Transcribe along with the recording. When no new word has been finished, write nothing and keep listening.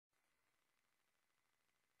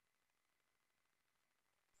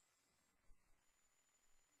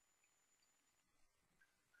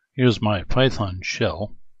Here's my Python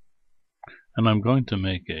shell, and I'm going to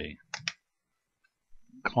make a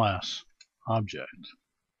class object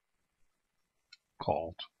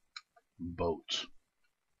called boat.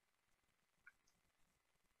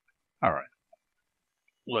 Alright,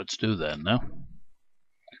 let's do that now.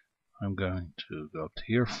 I'm going to go to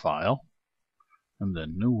your file, and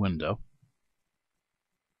then new window,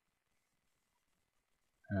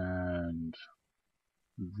 and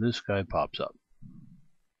this guy pops up.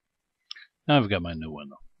 Now I've got my new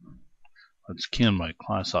window. Let's key in my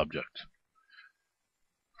class object.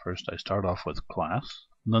 First I start off with class,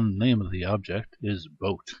 and then the name of the object is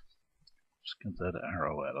boat. Just get that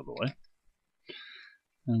arrow out of the way.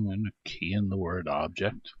 I'm going to key in the word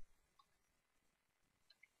object.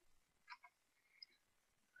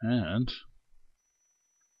 And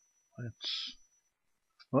let's,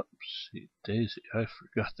 whoopsie daisy, I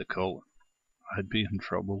forgot the colon. I'd be in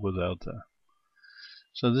trouble without that.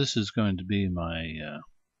 So this is going to be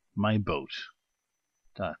my boat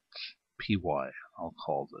dot py. I'll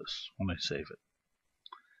call this when I save it.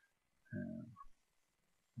 And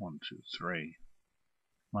 1, 2, 3.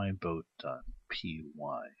 My boat dot py.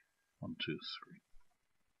 1, 2, 3.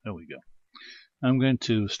 There we go. I'm going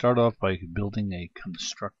to start off by building a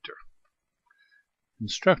constructor.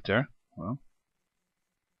 Constructor, well,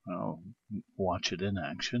 I'll watch it in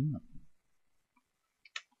action.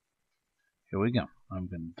 Here we go. I'm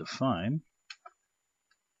going to define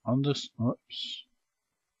underscore,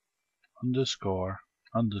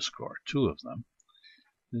 two of them,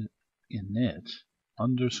 init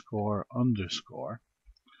underscore,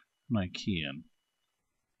 and I key in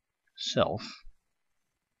self,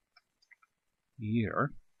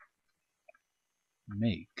 year,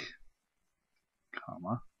 make,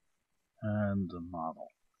 comma, and the model,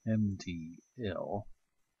 MDL,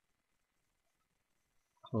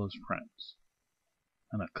 close parens,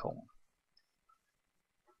 and a colon.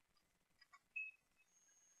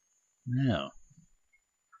 Now,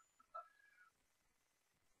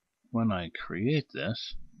 when I create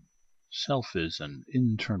this, self is an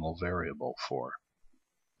internal variable for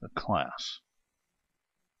the class,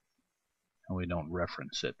 and we don't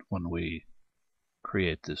reference it when we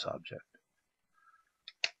create this object.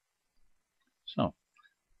 So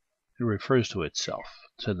it refers to itself,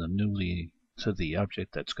 to the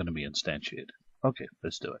object that's going to be instantiated. Okay,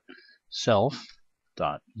 let's do it. Self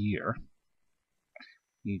dot year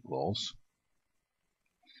equals,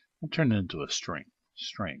 I'll turn it into a string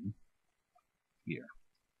year,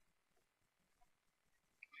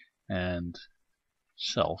 and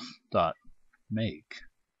self dot make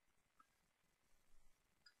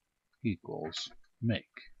equals make.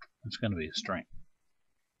 It's going to be a string.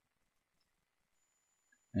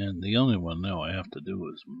 And the only one now I have to do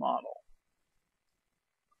is model.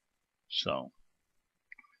 So,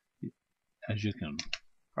 as you can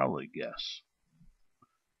probably guess,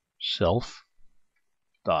 self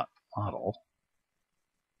dot model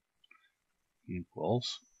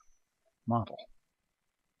equals model.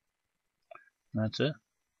 And that's it.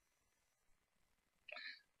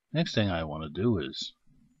 Next thing I want to do is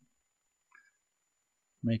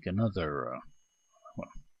make another,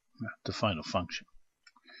 define a function.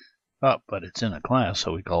 But it's in a class,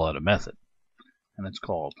 so we call it a method. And it's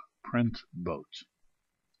called print boat.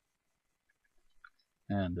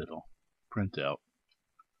 And it'll print out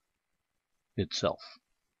itself,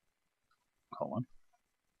 colon.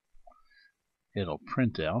 It'll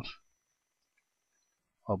print out,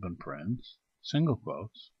 open parens, single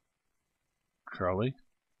quotes, curly,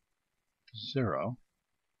 0,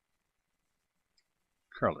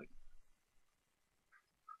 curly.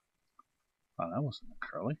 Oh, that wasn't a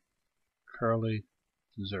curly. Curly,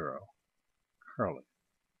 0, curly.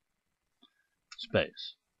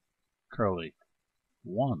 Space. Curly,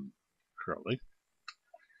 1, curly.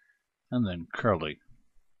 And then curly,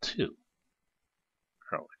 2,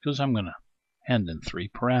 curly. Because I'm going to hand in 3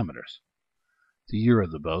 parameters. The year of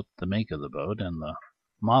the boat, the make of the boat, and the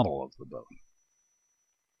model of the boat.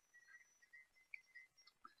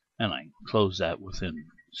 And I close that within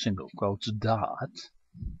single quotes dot.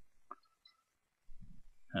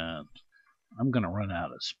 And I'm going to run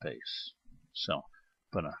out of space. So I'm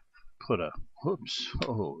going to put a, whoops,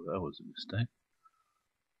 oh, that was a mistake.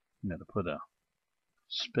 I'm going to put a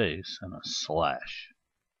space and a slash,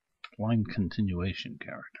 line continuation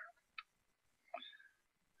character.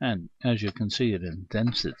 And as you can see, it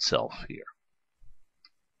indents itself here.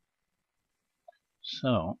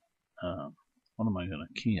 So, what am I going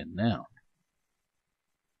to key in now?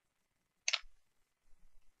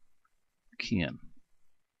 Key in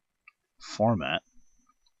format,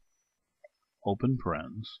 open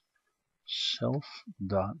parens,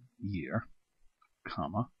 self.year,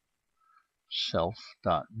 comma,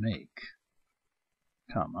 self.make,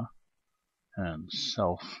 comma, and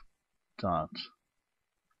self.model.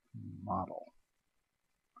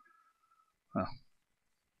 Well,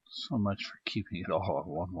 so much for keeping it all on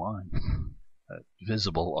one line,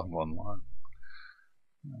 visible on one line.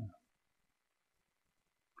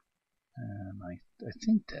 And I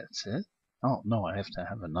think that's it. Oh, no, I have to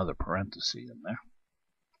have another parenthesis in there.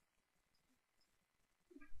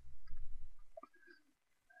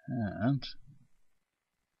 And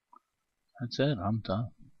that's it. I'm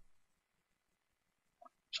done.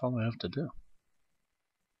 That's all I have to do.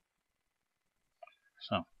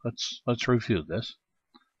 So let's review this.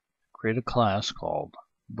 Create a class called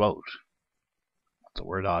boat. Put the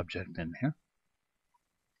word object in here.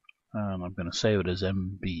 And I'm going to save it as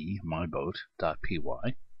mb myboat.py.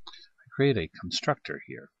 I create a constructor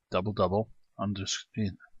here. Double underscores.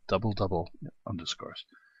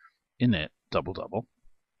 Init double.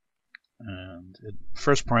 And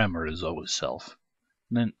first parameter is always self.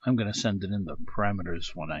 And then I'm going to send it in the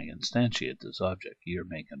parameters when I instantiate this object, year,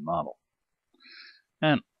 make, and model.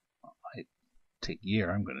 And I take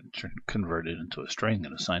year, I'm going to convert it into a string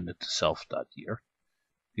and assign it to self.year.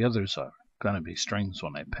 The others are going to be strings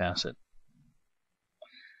when I pass it.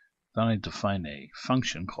 Then I define a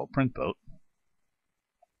function called printBoat.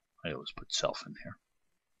 I always put self in here.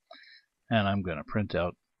 And I'm going to print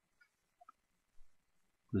out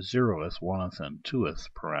the 0th, 1th, and 2th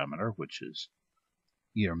parameter, which is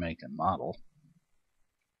year, make, and model.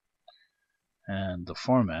 And the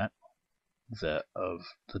format of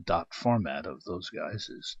the dot format of those guys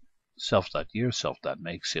is self.year,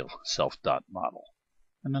 self.make, self.model.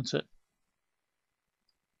 And that's it.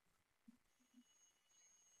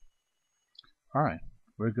 Alright,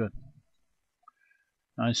 we're good.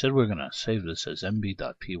 Now I said we're going to save this as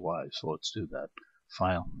mb.py, so let's do that.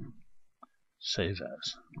 File, save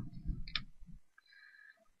as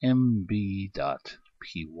mb.py.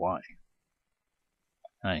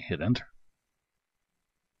 And I hit enter.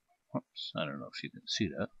 Oops, I don't know if you can see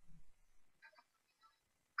that.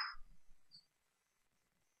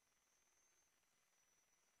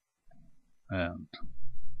 And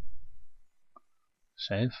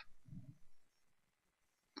save.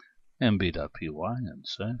 mb.py and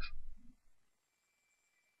save.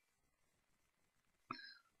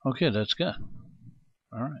 Okay, that's good.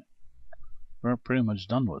 Alright. We're pretty much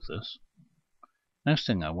done with this. Next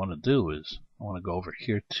thing I want to do is I want to go over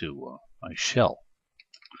here to my shell.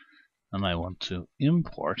 And I want to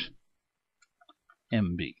import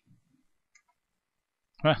MB.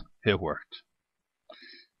 Ah, it worked.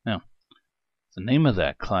 Now, the name of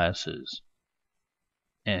that class is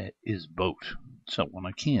boat. So when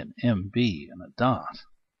I key in MB and a dot,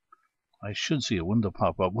 I should see a window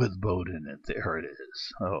pop up with boat in it. There it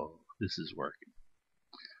is. Oh, this is working.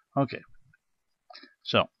 Okay.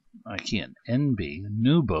 So I key in NB,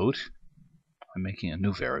 new boat. I'm making a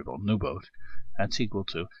new variable, new boat. That's equal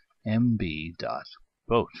to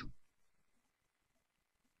mb.boat.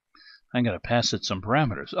 I'm going to pass it some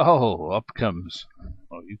parameters. Oh, up comes.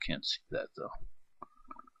 Oh, you can't see that though.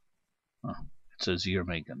 Oh, it says year,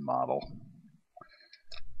 make, and model.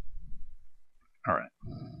 Alright.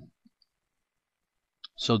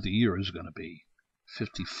 So the year is going to be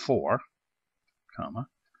 54, comma,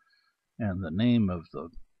 and the name of the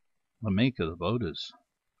make of the boat is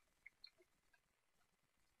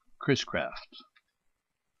Chris-Craft,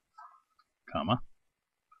 comma,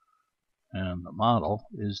 and the model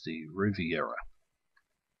is the Riviera.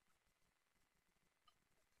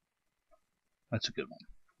 That's a good one.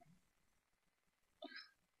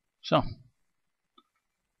 So,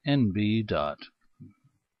 NB dot,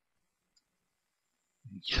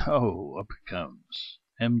 up it comes,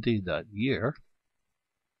 MD dot year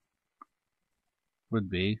would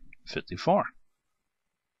be 54.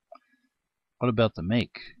 What about the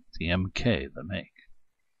make, the MK, the make?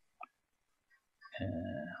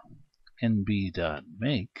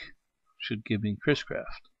 NB.make should give me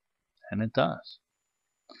Chris-Craft, and it does.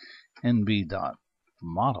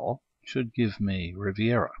 NB.model should give me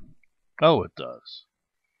Riviera. Oh, it does.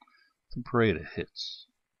 The parade of hits.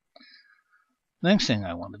 Next thing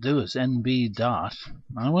I want to do is NB dot.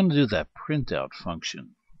 I want to do that printout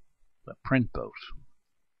function, the printBoat.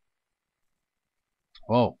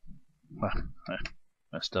 Whoa, I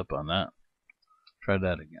messed up on that. Try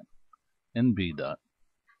that again. NB dot.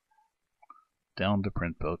 Down to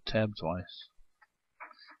printBoat, tab twice,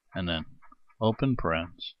 and then open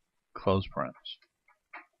parens, close parens.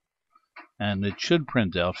 And it should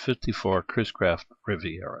print out 54 Chris-Craft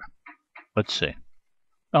Riviera. Let's see.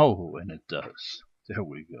 Oh, and it does. There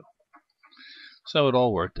we go. So it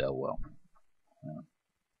all worked out well.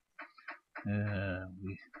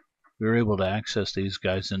 We were able to access these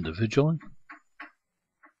guys individually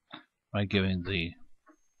by giving the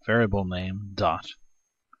variable name dot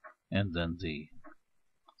and then the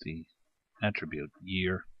attribute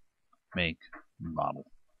year, make, and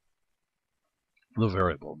model. The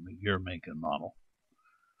variable year, make, and model.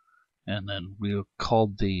 And then we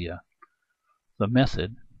called the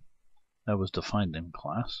method that was defined in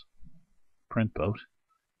class, print boat,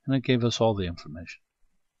 and it gave us all the information.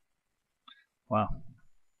 Wow.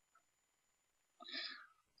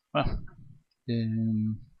 Well,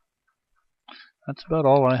 that's about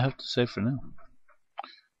all I have to say for now.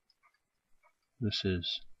 This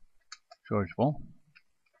is George Boole.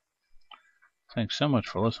 Thanks so much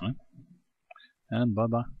for listening, and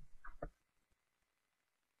bye-bye.